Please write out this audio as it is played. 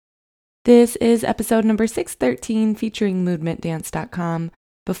This is episode number 613 featuring movementdance.com.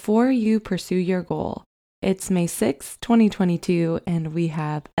 Before you pursue your goal. It's May 6, 2022, and we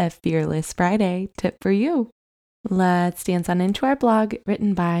have a Fearless Friday tip for you. Let's dance on into our blog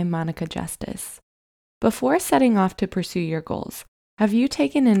written by Monica Justice. Before setting off to pursue your goals, have you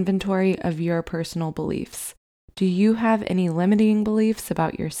taken inventory of your personal beliefs? Do you have any limiting beliefs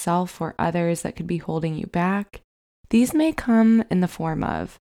about yourself or others that could be holding you back? These may come in the form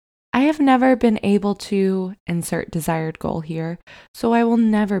of, I have never been able to insert desired goal here, so I will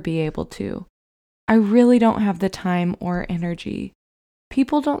never be able to. I really don't have the time or energy.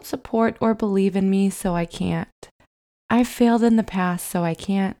 People don't support or believe in me, so I can't. I've failed in the past, so I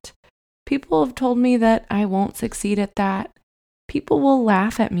can't. People have told me that I won't succeed at that. People will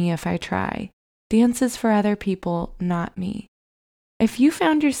laugh at me if I try. Dance is for other people, not me. If you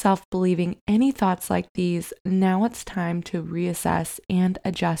found yourself believing any thoughts like these, now it's time to reassess and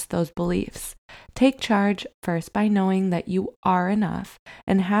adjust those beliefs. Take charge first by knowing that you are enough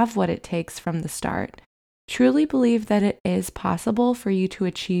and have what it takes from the start. Truly believe that it is possible for you to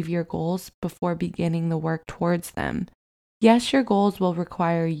achieve your goals before beginning the work towards them. Yes, your goals will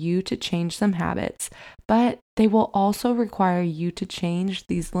require you to change some habits, but they will also require you to change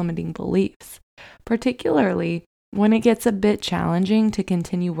these limiting beliefs, particularly when it gets a bit challenging to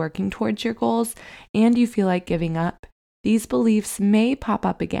continue working towards your goals and you feel like giving up. These beliefs may pop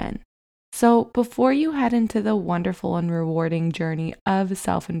up again. So before you head into the wonderful and rewarding journey of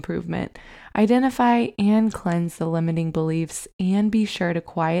self-improvement, identify and cleanse the limiting beliefs and be sure to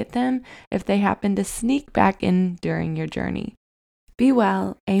quiet them if they happen to sneak back in during your journey. Be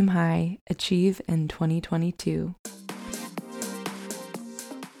well, aim high, achieve in 2022.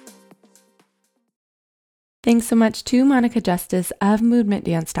 Thanks so much to Monica Justice of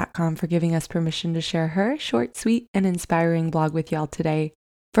movementdance.com for giving us permission to share her short, sweet, and inspiring blog with y'all today.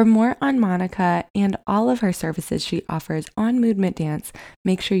 For more on Monica and all of her services she offers on Movement Dance,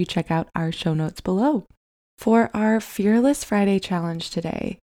 make sure you check out our show notes below. For our Fearless Friday challenge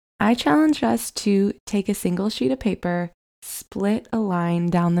today, I challenge us to take a single sheet of paper, split a line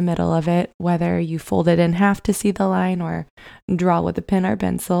down the middle of it, whether you fold it in half to see the line or draw with a pen or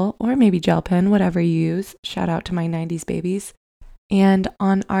pencil, or maybe gel pen, whatever you use. Shout out to my 90s babies. And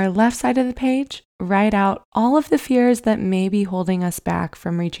on our left side of the page, write out all of the fears that may be holding us back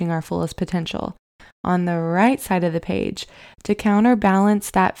from reaching our fullest potential. On the right side of the page, to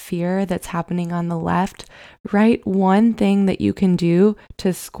counterbalance that fear that's happening on the left, write one thing that you can do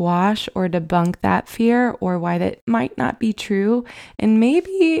to squash or debunk that fear or why that might not be true, and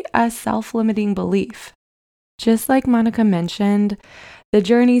maybe a self-limiting belief. Just like Monica mentioned, the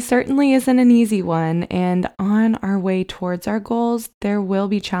journey certainly isn't an easy one, and on our way towards our goals, there will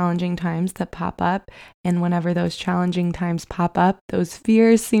be challenging times that pop up, and whenever those challenging times pop up, those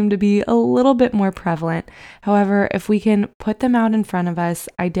fears seem to be a little bit more prevalent. However, if we can put them out in front of us,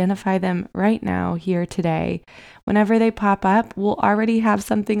 identify them right now, here today, whenever they pop up, we'll already have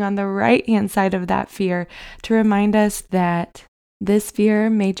something on the right-hand side of that fear to remind us that this fear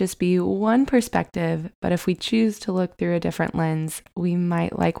may just be one perspective, but if we choose to look through a different lens, we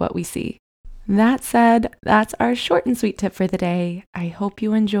might like what we see. That said, that's our short and sweet tip for the day. I hope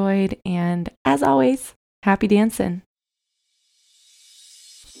you enjoyed, and as always, happy dancing.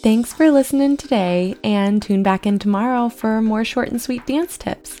 Thanks for listening today, and tune back in tomorrow for more short and sweet dance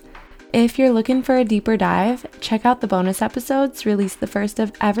tips. If you're looking for a deeper dive, check out the bonus episodes released the first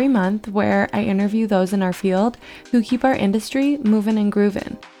of every month where I interview those in our field who keep our industry moving and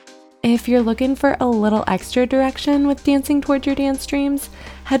grooving. If you're looking for a little extra direction with dancing towards your dance dreams,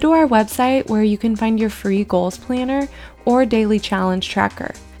 head to our website where you can find your free goals planner or daily challenge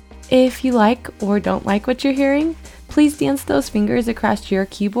tracker. If you like or don't like what you're hearing, please dance those fingers across your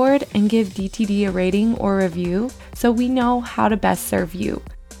keyboard and give DTD a rating or review so we know how to best serve you.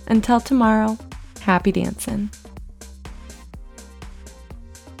 Until tomorrow, happy dancing.